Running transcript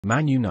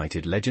Man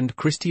United legend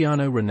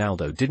Cristiano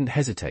Ronaldo didn't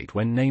hesitate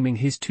when naming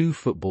his two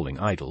footballing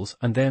idols,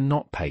 and they're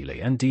not Pele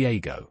and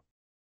Diego.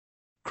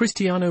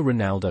 Cristiano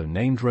Ronaldo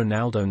named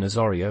Ronaldo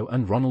Nazario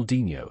and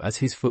Ronaldinho as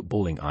his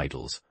footballing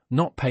idols,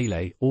 not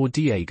Pele or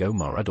Diego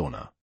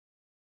Maradona.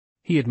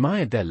 He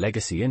admired their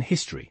legacy and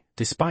history,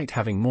 despite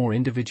having more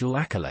individual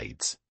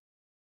accolades.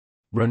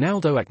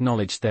 Ronaldo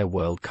acknowledged their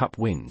World Cup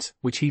wins,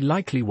 which he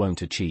likely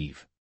won't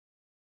achieve.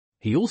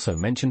 He also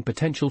mentioned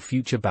potential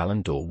future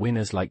Ballon d'Or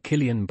winners like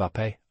Kylian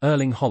Mbappe,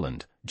 Erling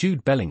Haaland,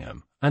 Jude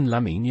Bellingham, and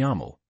Lamine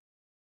Yamal.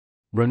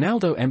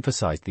 Ronaldo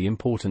emphasized the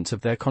importance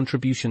of their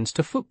contributions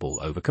to football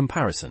over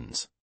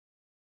comparisons.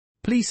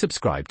 Please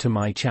subscribe to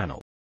my channel.